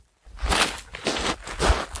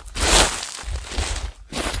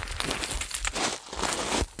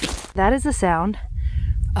That is the sound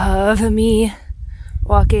of me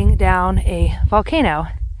walking down a volcano.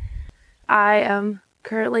 I am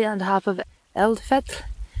currently on top of Eldfjall,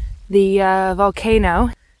 the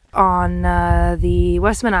volcano on the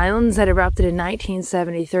Westman Islands that erupted in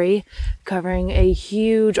 1973, covering a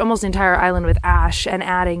huge, almost entire island with ash and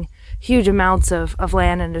adding huge amounts of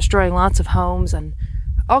land and destroying lots of homes and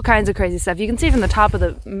all kinds of crazy stuff. You can see from the top of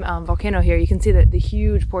the volcano here, you can see the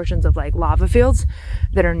huge portions of like lava fields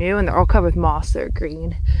that are new, and they're all covered with moss. They're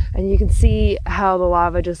green, and you can see how the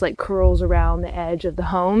lava just like curls around the edge of the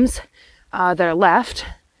homes that are left.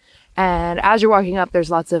 And as you're walking up, there's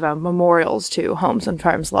lots of memorials to homes and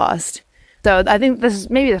farms lost. So I think this is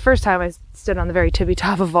maybe the first time I stood on the very tippy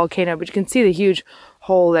top of a volcano, but you can see the huge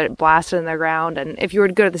hole that it blasted in the ground. And if you were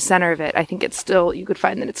to go to the center of it, I think you could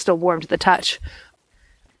find that it's still warm to the touch.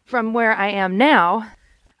 From where I am now,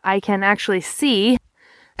 I can actually see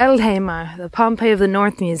Eldheimar, the Pompeii of the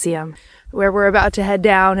North Museum, where we're about to head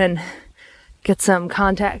down and get some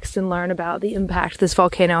context and learn about the impact this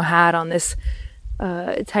volcano had on this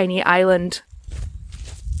tiny island.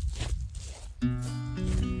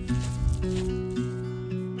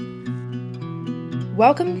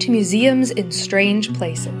 Welcome to Museums in Strange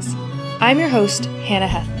Places. I'm your host, Hannah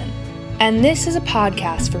Hethman, and this is a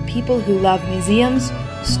podcast for people who love museums,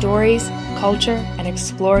 stories, culture, and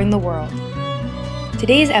exploring the world.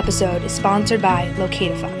 Today's episode is sponsored by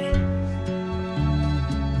Locatify.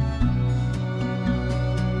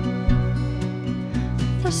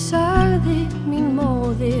 Það sagði mín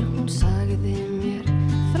móðir, hún sagði mér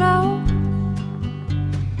frá.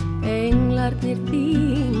 Englarnir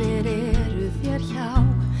þínir eru þér hjá.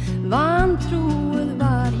 Vantrúuð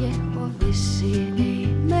var ég og vissi ei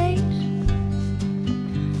meir.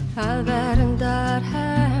 Að verndar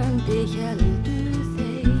hendi héldu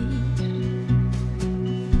þeir.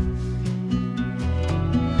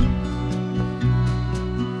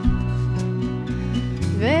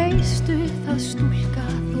 Veistu það stúlka,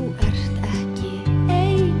 þú ert ekki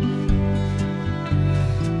ein.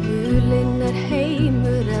 Hulinn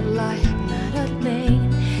heimur, læknar öll mein.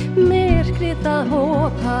 Myrkrið það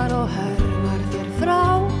hopar og hörfar þér frá.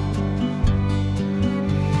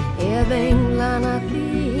 Ef englana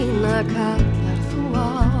þína kallar þú á.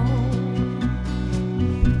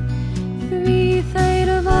 Því þeir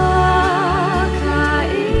vaka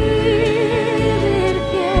yfir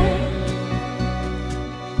þér.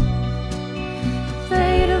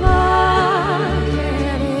 Þeir vaka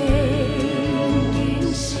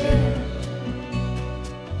enginn sér.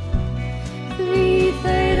 Því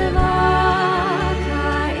þeir vaka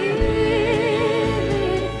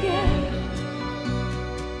yfir þér.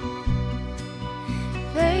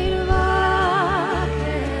 Þeir vaka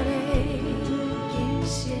enginn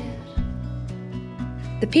sér.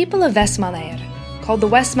 The people of Vestmannaeyjar, called the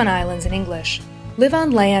Westman Islands in English, live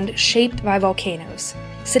on land shaped by volcanoes,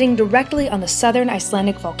 sitting directly on the southern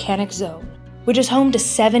Icelandic volcanic zone, which is home to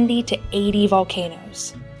 70 to 80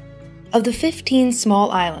 volcanoes. Of the 15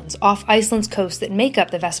 small islands off Iceland's coast that make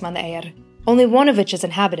up the Vestmannaeyjar, only one of which is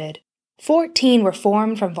inhabited, 14 were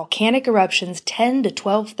formed from volcanic eruptions 10 to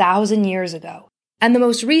 12,000 years ago, and the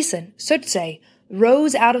most recent, Surtsey,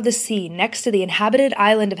 rose out of the sea next to the inhabited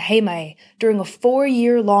island of Heimaey during a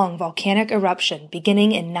 4-year-long volcanic eruption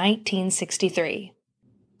beginning in 1963.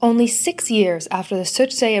 Only 6 years after the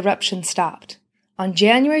Surtsey eruption stopped, on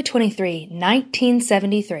January 23,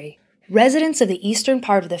 1973, residents of the eastern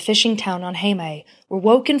part of the fishing town on Heimaey were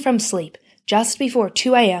woken from sleep just before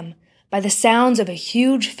 2 a.m. by the sounds of a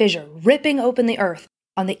huge fissure ripping open the earth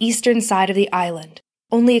on the eastern side of the island,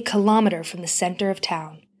 only a kilometer from the center of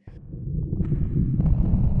town.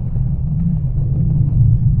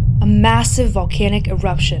 A massive volcanic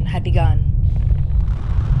eruption had begun.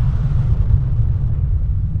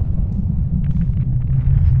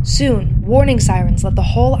 Soon, warning sirens let the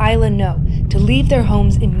whole island know to leave their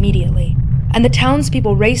homes immediately, and the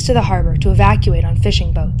townspeople raced to the harbor to evacuate on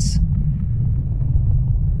fishing boats.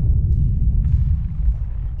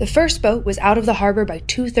 The first boat was out of the harbor by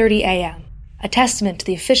 2:30 a.m., a testament to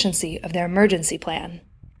the efficiency of their emergency plan.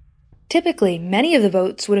 Typically, many of the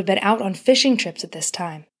boats would have been out on fishing trips at this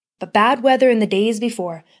time, but bad weather in the days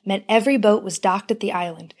before meant every boat was docked at the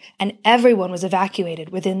island, and everyone was evacuated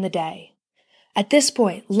within the day. At this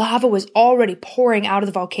point, lava was already pouring out of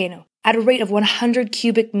the volcano at a rate of 100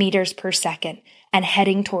 cubic meters per second and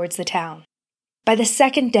heading towards the town. By the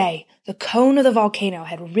second day, the cone of the volcano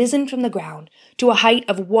had risen from the ground to a height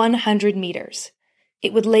of 100 meters.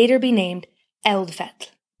 It would later be named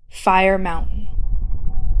Eldfjall, Fire Mountain.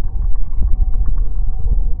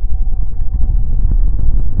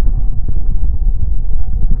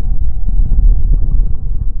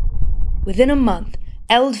 within a month,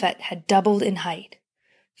 Eldfett had doubled in height.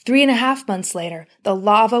 3.5 months later, the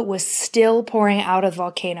lava was still pouring out of the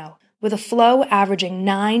volcano, with a flow averaging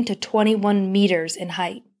 9 to 21 meters in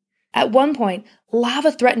height. At one point,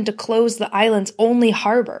 lava threatened to close the island's only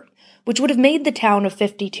harbor, which would have made the town of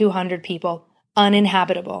 5,200 people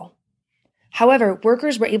uninhabitable. However,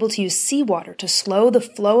 workers were able to use seawater to slow the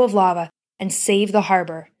flow of lava and save the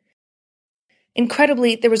harbor.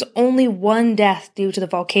 Incredibly, there was only one death due to the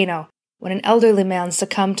volcano when an elderly man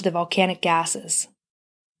succumbed to the volcanic gases.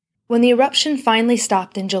 When the eruption finally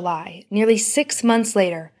stopped in July, nearly 6 months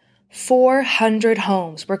later, 400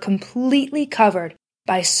 homes were completely covered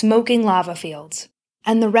by smoking lava fields,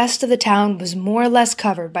 and the rest of the town was more or less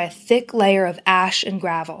covered by a thick layer of ash and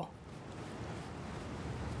gravel.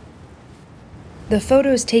 The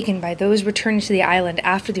photos taken by those returning to the island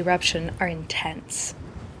after the eruption are intense.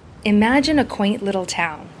 Imagine a quaint little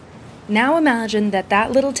town. Now imagine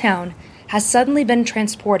that little town has suddenly been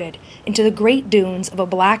transported into the great dunes of a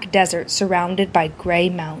black desert surrounded by gray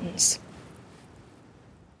mountains.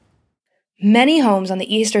 Many homes on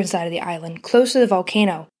the eastern side of the island, close to the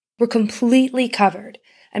volcano, were completely covered,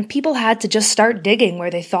 and people had to just start digging where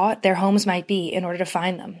they thought their homes might be in order to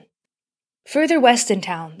find them. Further west in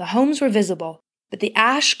town, the homes were visible, but the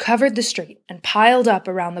ash covered the street and piled up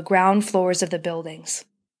around the ground floors of the buildings.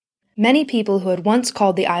 Many people who had once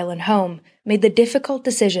called the island home made the difficult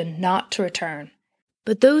decision not to return.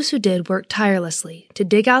 But those who did worked tirelessly to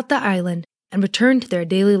dig out the island and return to their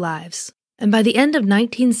daily lives. And by the end of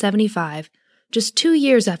 1975, just 2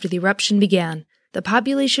 years after the eruption began, the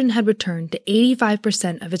population had returned to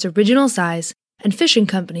 85% of its original size, and fishing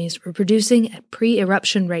companies were producing at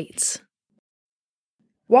pre-eruption rates.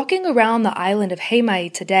 Walking around the island of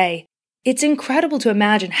Heimaey today, it's incredible to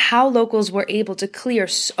imagine how locals were able to clear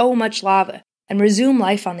so much lava and resume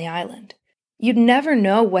life on the island. You'd never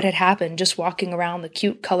know what had happened just walking around the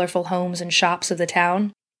cute, colorful homes and shops of the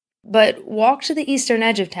town. But walk to the eastern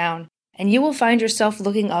edge of town, and you will find yourself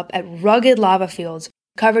looking up at rugged lava fields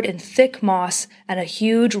covered in thick moss and a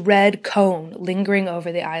huge red cone lingering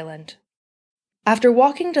over the island. After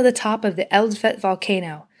walking to the top of the Eldfett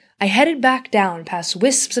volcano, I headed back down past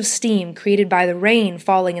wisps of steam created by the rain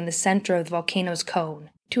falling in the center of the volcano's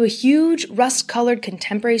cone, to a huge rust-colored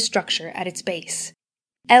contemporary structure at its base,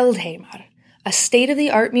 Eldheimar, a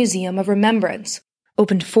state-of-the-art museum of remembrance,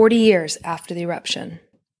 opened 40 years after the eruption.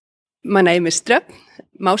 My name is Dröfn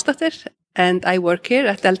Másdóttir, and I work here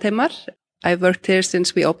at Eldheimar. I've worked here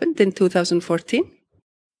since we opened in 2014.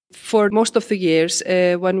 For most of the years,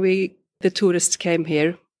 when the tourists came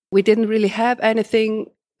here, we didn't really have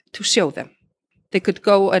anything to show them. They could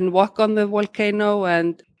go and walk on the volcano,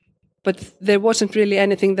 but there wasn't really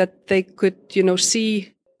anything that they could,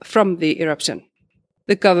 see from the eruption.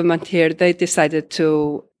 The government here, they decided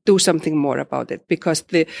to do something more about it because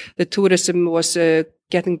the tourism was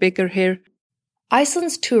getting bigger here.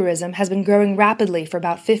 Iceland's tourism has been growing rapidly for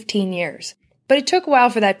about 15 years, but it took a while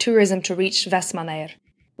for that tourism to reach Vestmannaeyjar,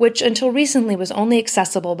 which until recently was only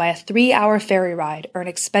accessible by a 3-hour ferry ride or an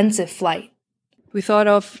expensive flight. We thought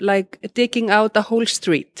of digging out a whole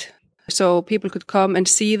street so people could come and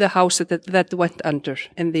see the houses that went under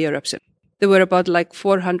in the eruption. There were about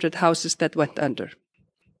 400 houses that went under.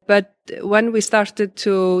 But when we started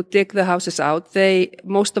to dig the houses out,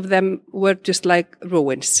 most of them were just like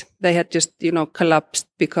ruins. They had just, collapsed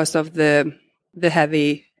because of the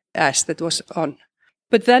heavy ash that was on.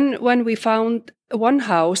 But then when we found one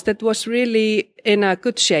house that was really in a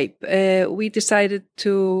good shape, we decided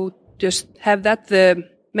to just have that the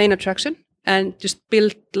main attraction and just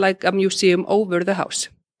build a museum over the house.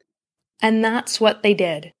 And that's what they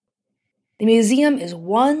did. The museum is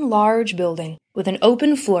one large building with an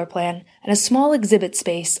open floor plan and a small exhibit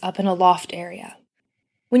space up in a loft area.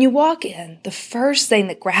 When you walk in, the first thing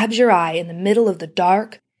that grabs your eye in the middle of the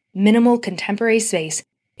dark, minimal contemporary space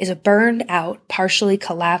is a burned-out, partially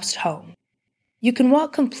collapsed home. You can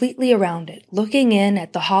walk completely around it, looking in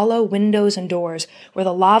at the hollow windows and doors where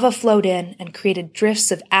the lava flowed in and created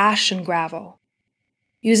drifts of ash and gravel.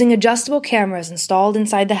 Using adjustable cameras installed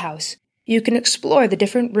inside the house, you can explore the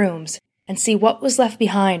different rooms and see what was left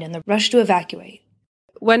behind in the rush to evacuate.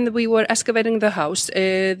 When we were excavating the house,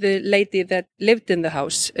 the lady that lived in the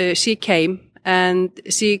house, she came and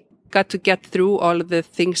she got to get through all of the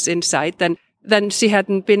things inside. And then she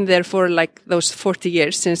hadn't been there for those 40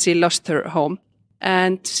 years since she lost her home.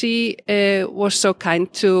 And she was so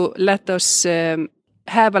kind to let us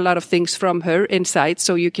have a lot of things from her inside,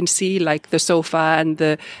 so you can see the sofa and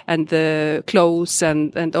the clothes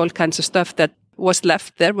and all kinds of stuff that was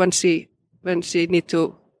left there when she need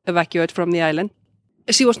to evacuate from the island.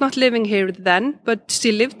 She was not living here then, but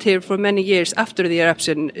she lived here for many years after the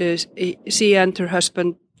eruption. She and her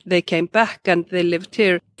husband, they came back and they lived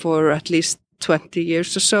here for at least 20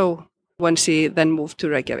 years or so when she then moved to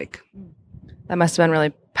Reykjavik. That must have been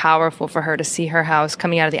really powerful for her to see her house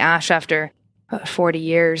coming out of the ash after 40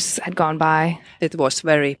 years had gone by. It was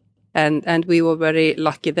very, and we were very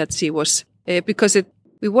lucky that she was, because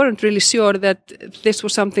we weren't really sure that this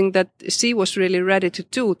was something that she was really ready to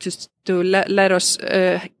do, to let us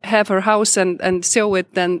have her house and show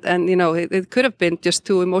it. And you know, it could have been just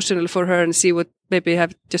too emotional for her, and she would maybe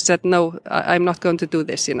have just said, no, I'm not going to do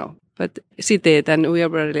this, you know. But she did, and we are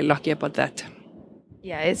really lucky about that.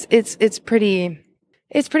 Yeah, it's pretty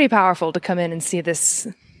powerful to come in and see this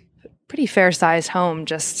pretty fair-sized home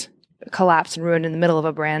just collapsed and ruined in the middle of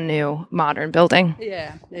a brand new modern building.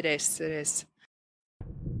 Yeah, it is.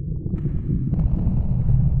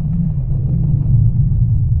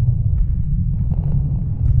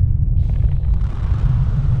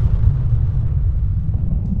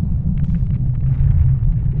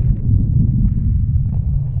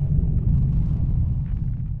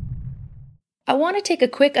 I want to take a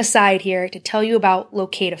quick aside here to tell you about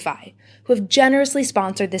Locatify, who have generously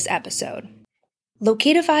sponsored this episode.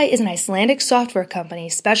 Locatify is an Icelandic software company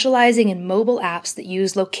specializing in mobile apps that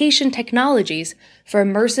use location technologies for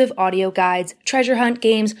immersive audio guides, treasure hunt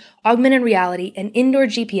games, augmented reality, and indoor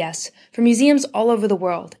GPS for museums all over the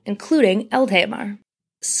world, including Eldheimar.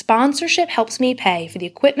 Sponsorship helps me pay for the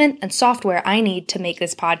equipment and software I need to make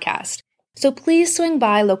this podcast. So please swing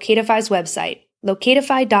by Locatify's website,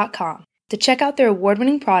 locatify.com, to check out their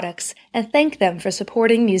award-winning products and thank them for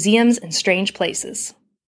supporting museums in strange places.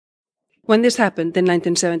 When this happened in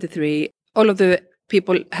 1973, all of the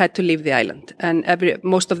people had to leave the island, and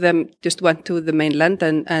most of them just went to the mainland,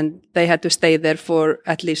 and they had to stay there for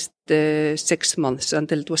at least 6 months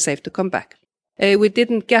until it was safe to come back. We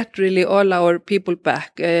didn't get really all our people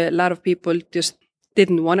back. A lot of people just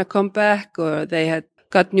didn't want to come back, or they had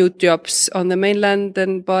got new jobs on the mainland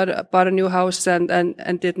and bought a new house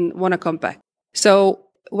and didn't want to come back. So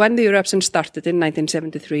when the eruption started in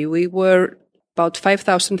 1973, we were about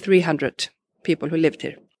 5,300 people who lived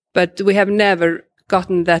here. But we have never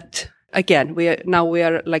gotten that again. We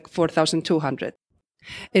are like 4,200.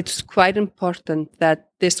 It's quite important that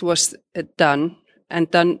this was done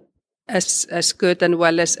as good and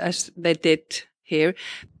well as they did here.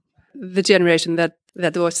 The generation that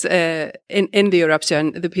was in the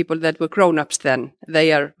eruption, the people that were grown-ups then,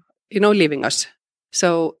 they are, leaving us.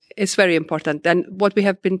 So it's very important. And what we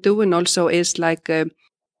have been doing also is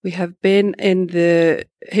we have been in the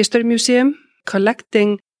History Museum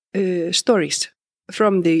collecting stories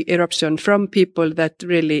from the eruption, from people that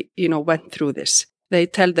really, went through this. They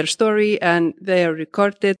tell their story and they are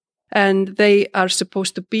recorded, and they are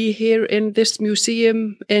supposed to be here in this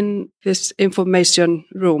museum, in this information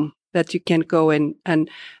room that you can go in and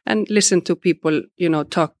listen to people,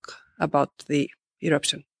 talk about the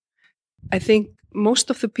eruption. I think most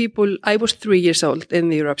of the people, I was 3 years old in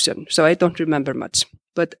the eruption, so I don't remember much.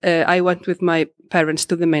 But I went with my parents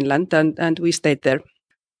to the mainland and we stayed there.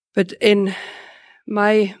 But in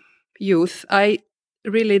my youth, I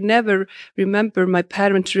really never remember my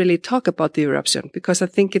parents really talk about the eruption, because I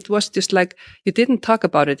think it was just like you didn't talk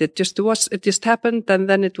about it. It just happened, and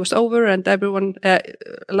then it was over, and everyone, a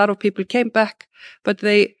lot of people came back, but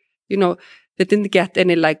they didn't get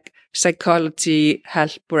any psychology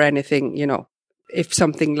help or anything, if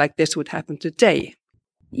something like this would happen today.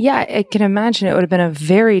 Yeah, I can imagine it would have been a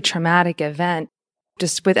very traumatic event,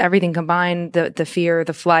 just with everything combined, the fear,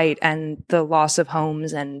 the flight, and the loss of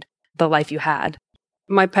homes and the life you had.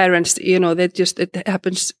 My parents, it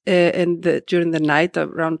happens during the night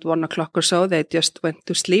around 1 o'clock or so. They just went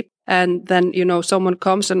to sleep. And then, someone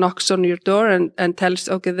comes and knocks on your door and tells,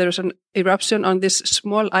 okay, there's an eruption on this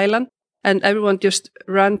small island. And everyone just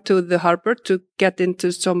ran to the harbor to get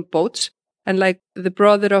into some boats. And the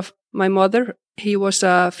brother of my mother, he was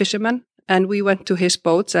a fisherman. And we went to his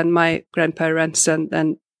boats, and my grandparents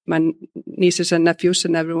and my nieces and nephews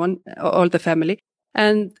and everyone, all the family.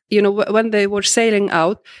 And, when they were sailing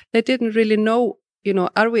out, they didn't really know,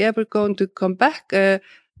 are we ever going to come back?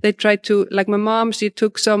 They tried to, my mom, she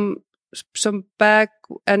took some bag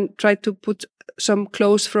and tried to put some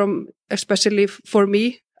clothes especially for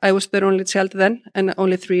me. I was their only child then and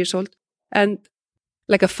only 3 years old. And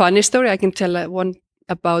a funny story, I can tell one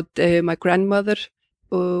about my grandmother.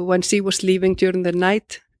 When she was leaving during the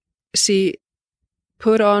night, she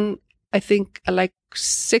put on, I think,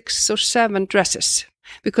 6 or 7 dresses,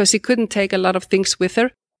 because she couldn't take a lot of things with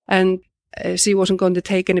her. And she wasn't going to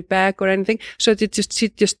take any back or anything. So she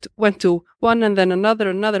just went to one and then another,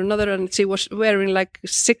 and she was wearing like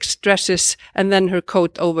 6 dresses and then her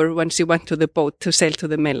coat over when she went to the boat to sail to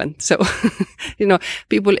the mainland. So,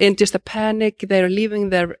 people in just a panic, they're leaving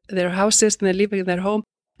their houses and they're leaving their home.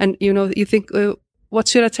 And, you think, what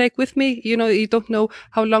should I take with me? You don't know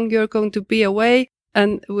how long you're going to be away.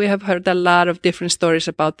 And we have heard a lot of different stories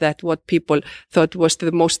about that, what people thought was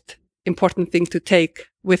the most important thing to take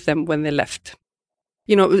with them when they left.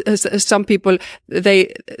 Some people,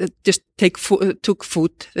 they just took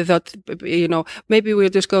food. They thought, maybe we're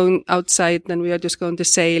just going outside and we are just going to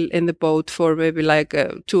sail in the boat for maybe like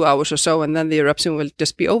 2 hours or so, and then the eruption will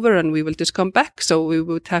just be over and we will just come back. So we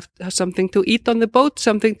would have something to eat on the boat,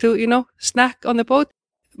 something to, snack on the boat.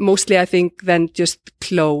 Mostly, I think, then just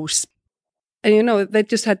clothes. And, they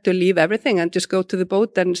just had to leave everything and just go to the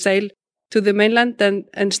boat and sail to the mainland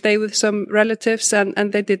and stay with some relatives,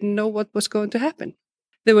 and they didn't know what was going to happen.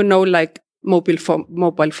 There were no like mobile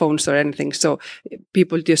phones or anything, so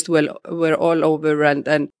people just were all over,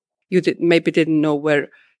 and you maybe didn't know where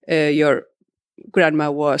your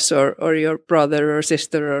grandma was or your brother or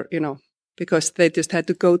sister, or because they just had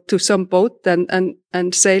to go to some boat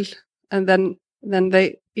and sail, and then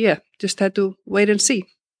they just had to wait and see.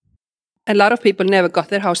 A lot of people never got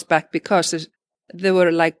their house back because there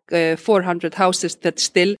were like 400 houses that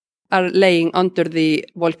still are laying under the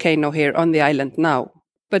volcano here on the island now.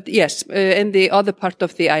 But yes, in the other part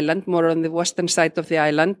of the island, more on the western side of the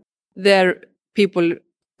island, there people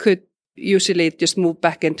could usually just move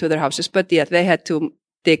back into their houses. But yeah, they had to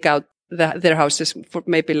dig out their houses for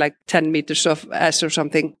maybe like 10 meters of ash or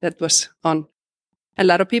something that was on. A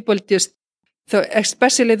lot of people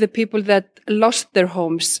especially the people that lost their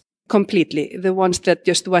homes completely, the ones that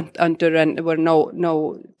just went under and were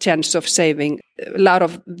no chance of saving. A lot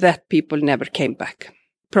of that people never came back.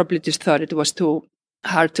 Probably just thought it was too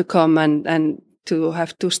hard to come and to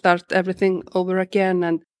have to start everything over again.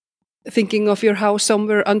 And thinking of your house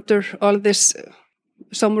somewhere under all this,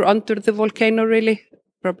 somewhere under the volcano, really,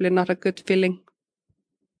 probably not a good feeling.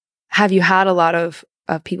 Have you had a lot of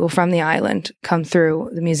people from the island come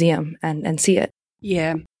through the museum and see it?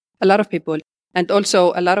 Yeah, a lot of people. And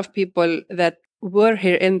also a lot of people that were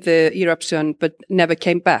here in the eruption but never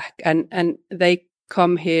came back. And they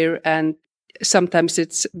come here, and sometimes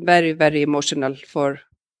it's very, very emotional for,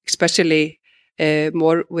 especially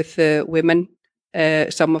more with the women.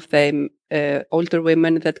 Some of them older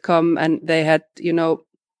women that come, and they had,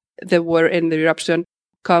 they were in the eruption,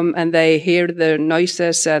 come and they hear the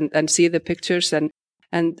noises and see the pictures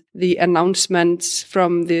and the announcements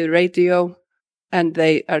from the radio, and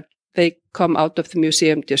they come out of the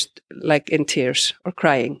museum just like in tears or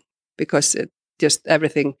crying because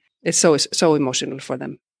everything is so emotional for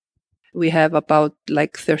them. We have about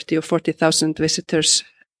like 30 or 40,000 visitors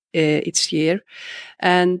each year,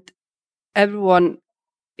 and everyone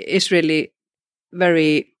is really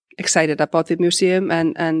very excited about the museum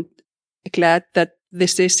and glad that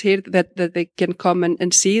this is here, that they can come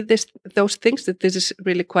and see those things, that this is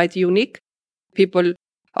really quite unique. People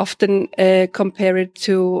often compare it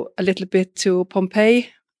a little bit to Pompeii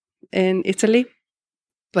in Italy,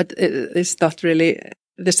 but it's not really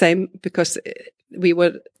the same because we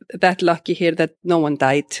were that lucky here that no one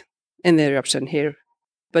died in the eruption here.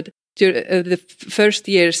 But during the first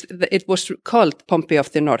years, it was called Pompeii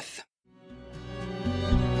of the North.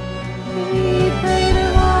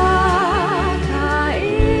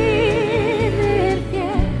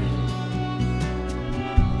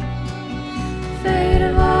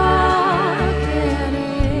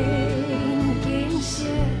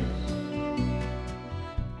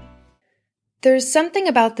 There's something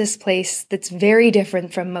about this place that's very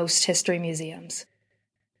different from most history museums.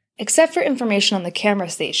 Except for information on the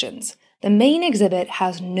camera stations, the main exhibit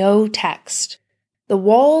has no text. The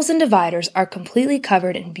walls and dividers are completely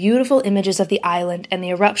covered in beautiful images of the island and the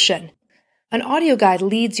eruption. An audio guide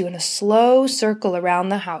leads you in a slow circle around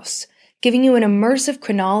the house, giving you an immersive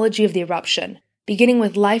chronology of the eruption, beginning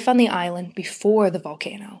with life on the island before the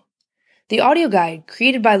volcano. The audio guide,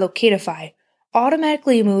 created by Locatify,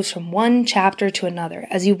 automatically moves from one chapter to another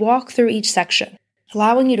as you walk through each section,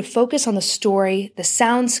 allowing you to focus on the story, the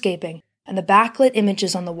soundscaping, and the backlit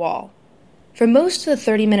images on the wall. For most of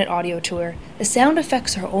the 30-minute audio tour, the sound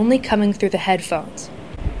effects are only coming through the headphones.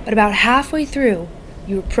 But about halfway through,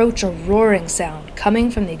 you approach a roaring sound coming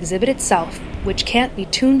from the exhibit itself, which can't be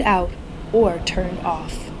tuned out or turned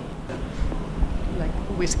off. Like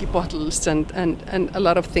whiskey bottles and a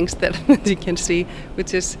lot of things that you can see,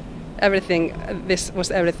 which is everything. This was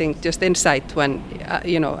everything just inside when,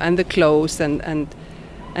 and the clothes and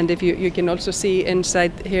And if you can also see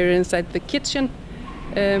inside the kitchen,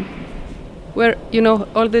 where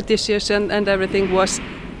all the dishes and everything was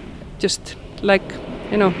just like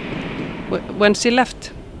when she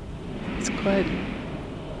left. It's quite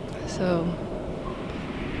so.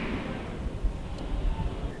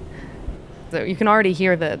 So you can already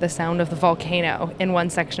hear the sound of the volcano in one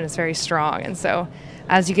section is very strong, and so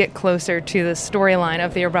as you get closer to the storyline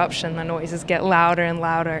of the eruption, the noises get louder and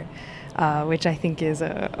louder, which I think is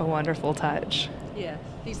a wonderful touch. Yeah,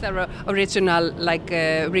 these are original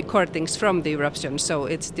recordings from the eruption, so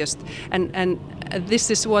it's just and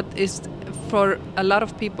this is what is for a lot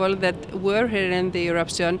of people that were here in the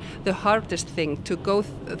eruption the hardest thing, to go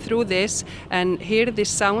through this and hear this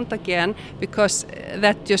sound again, because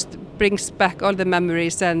that just brings back all the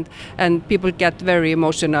memories, and people get very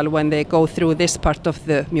emotional when they go through this part of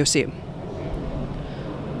the museum.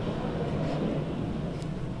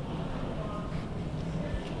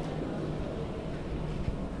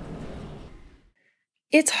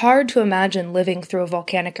 It's hard to imagine living through a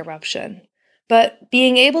volcanic eruption, but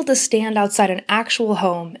being able to stand outside an actual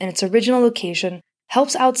home in its original location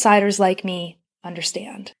helps outsiders like me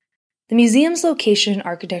understand. The museum's location and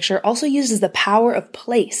architecture also uses the power of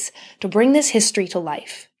place to bring this history to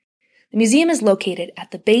life. The museum is located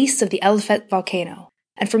at the base of the Eldfjall volcano,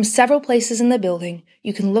 and from several places in the building,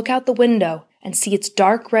 you can look out the window and see its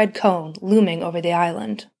dark red cone looming over the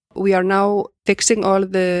island. We are now fixing all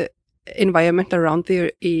the environment around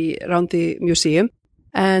the museum,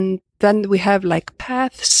 and then we have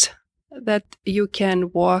paths that you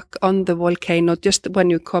can walk on the volcano. Just when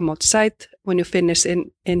you come outside, when you finish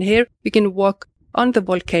in here, you can walk on the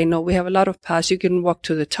volcano. We have a lot of paths. You can walk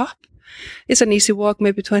to the top. It's an easy walk,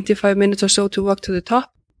 maybe 25 minutes or so to walk to the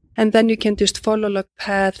top, and then you can just follow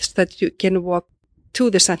paths that you can walk to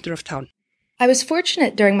the center of town. I was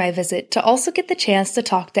fortunate during my visit to also get the chance to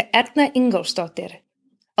talk to Erna Ingolfsdóttir,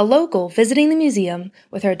 a local visiting the museum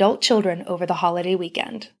with her adult children over the holiday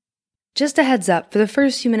weekend. Just a heads up, for the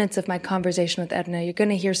first few minutes of my conversation with Erna, you're going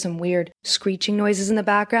to hear some weird screeching noises in the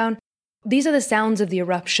background. These are the sounds of the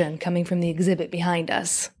eruption coming from the exhibit behind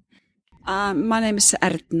us. My name is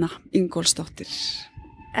Erna Ingolfsdóttir.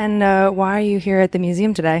 And why are you here at the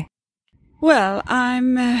museum today? Well,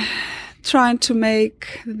 I'm trying to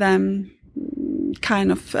make them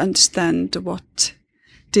kind of understand what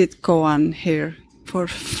did go on here for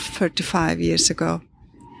 35 years ago.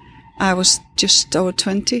 I was just over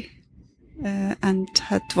 20 and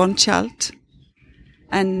had one child,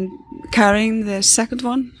 and carrying the second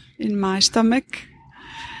one in my stomach.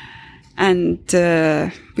 And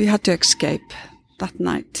we had to escape that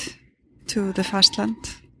night to the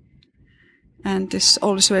fastland. And it's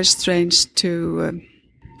always very strange to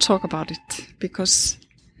talk about it, because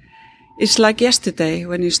it's like yesterday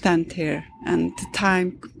when you stand here and the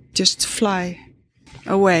time just fly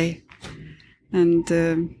away, and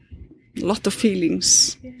a lot of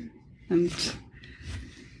feelings, and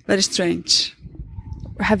very strange.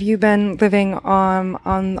 Have you been living on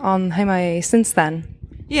Heimaey since then?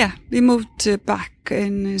 Yeah, we moved back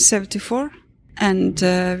in 1974, and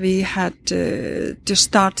we had just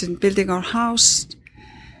started building our house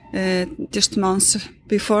just months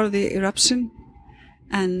before the eruption,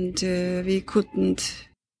 and we couldn't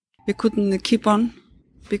keep on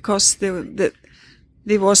because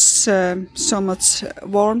there was so much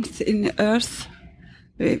warmth in the earth.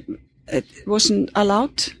 It wasn't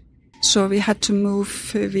allowed, so we had to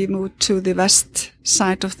move. We moved to the west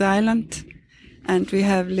side of the island, and we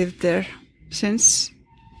have lived there since.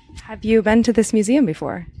 Have you been to this museum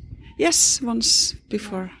before? Yes, once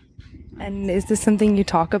before. And is this something you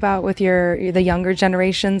talk about with the younger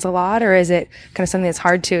generations a lot, or is it kind of something that's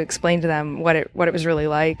hard to explain to them what it was really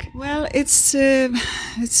like? Well, it's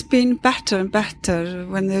been better and better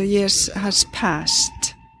when the years has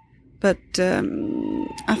passed, but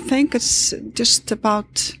I think it's just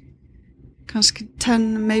about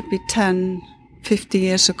 10, 15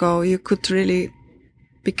 years ago you could really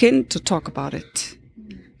begin to talk about it,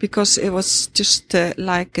 because it was just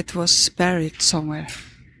like it was buried somewhere.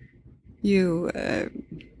 It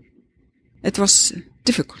was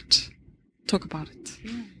difficult to talk about it.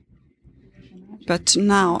 But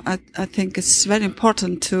now I think it's very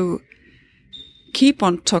important to keep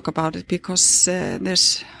on talk about it, because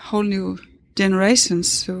there's whole new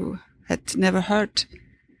generations who had never heard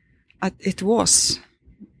it was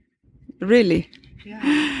really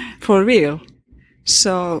for real.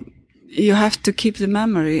 So you have to keep the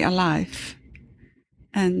memory alive,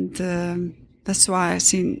 and that's why I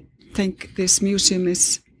think this museum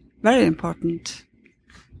is very important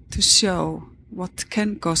to show what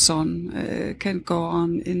can go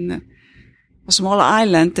on in a small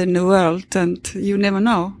island in the world, and you never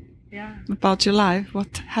know about your life,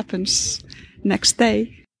 what happens next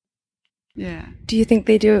day. Yeah. Do you think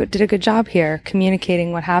they did a good job here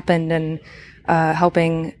communicating what happened and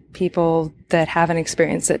helping people that haven't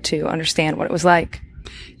experienced it to understand what it was like?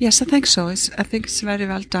 Yes, I think so. I think it's very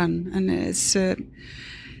well done, and it's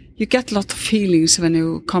you get a lot of feelings when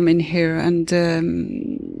you come in here, and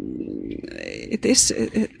it is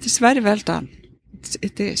very well done.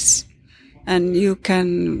 It is, and you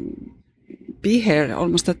can be here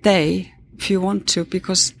almost a day if you want to,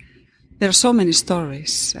 because there are so many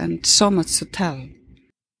stories and so much to tell.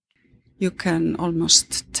 You can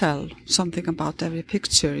almost tell something about every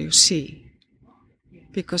picture you see,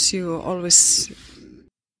 because you always,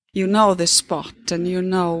 you know the spot, and you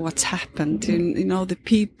know what's happened, you know the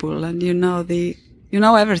people, and you know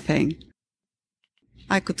everything.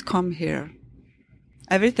 I could come here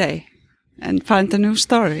every day and find a new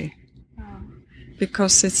story,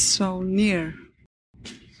 because it's so near.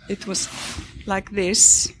 It was like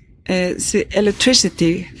this. The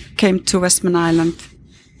electricity came to Westman Island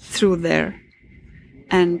through there,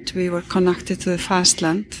 and we were connected to the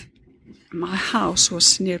fastland. My house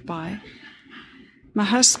was nearby. My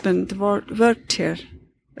husband worked here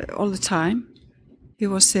all the time. He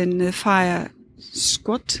was in the fire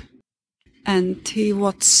squad, and he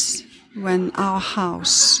watched when our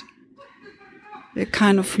house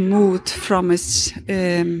kind of moved from its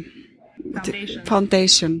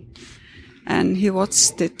foundation, and he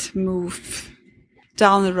watched it move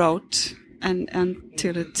down the road and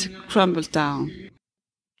until it crumbled down.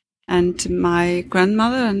 And my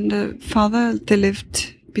grandmother and father, they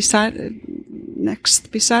lived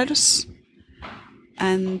next beside us,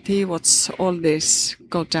 and he watched all this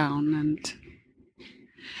go down. And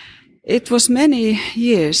it was many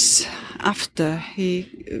years after he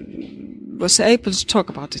was able to talk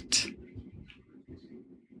about it,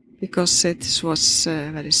 because it was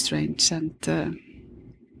very strange and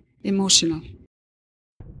emotional.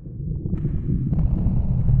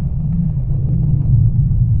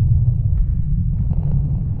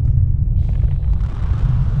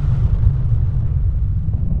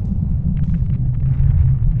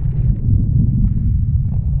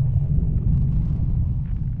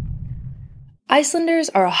 Icelanders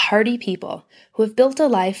are a hardy people who have built a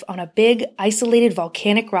life on a big, isolated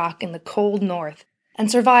volcanic rock in the cold north and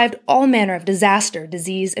survived all manner of disaster,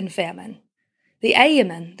 disease, and famine. The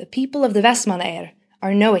Eyjamenn, the people of the Vestmannaeyjar,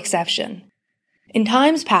 are no exception. In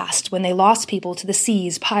times past, when they lost people to the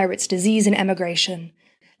seas, pirates, disease, and emigration,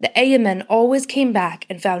 the Eyjamenn always came back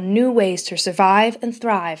and found new ways to survive and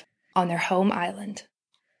thrive on their home island.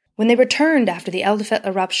 When they returned after the Eldfell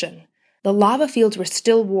eruption, the lava fields were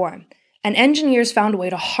still warm, and engineers found a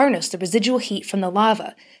way to harness the residual heat from the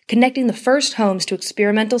lava, connecting the first homes to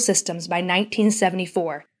experimental systems by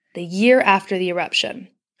 1974, the year after the eruption.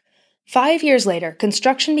 5 years later,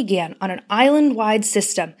 construction began on an island-wide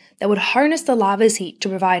system that would harness the lava's heat to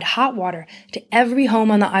provide hot water to every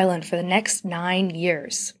home on the island for the next 9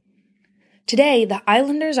 years. Today, the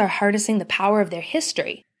islanders are harnessing the power of their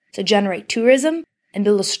history to generate tourism and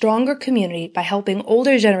build a stronger community by helping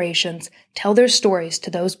older generations tell their stories to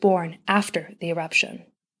those born after the eruption.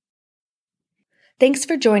 Thanks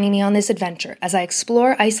for joining me on this adventure as I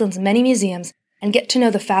explore Iceland's many museums and get to know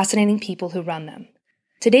the fascinating people who run them.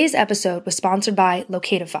 Today's episode was sponsored by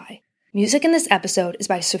Locatify. Music in this episode is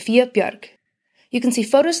by Sophia Björk. You can see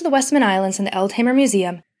photos of the Westman Islands in the Eldheimar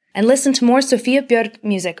Museum and listen to more Sophia Björk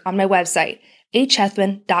music on my website,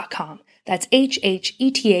 hethman.com. That's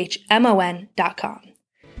HHETHMON.com.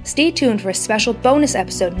 Stay tuned for a special bonus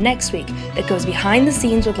episode next week that goes behind the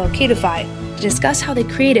scenes with Locatify to discuss how they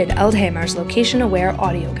created Eldheimar's location-aware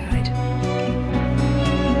audio guide.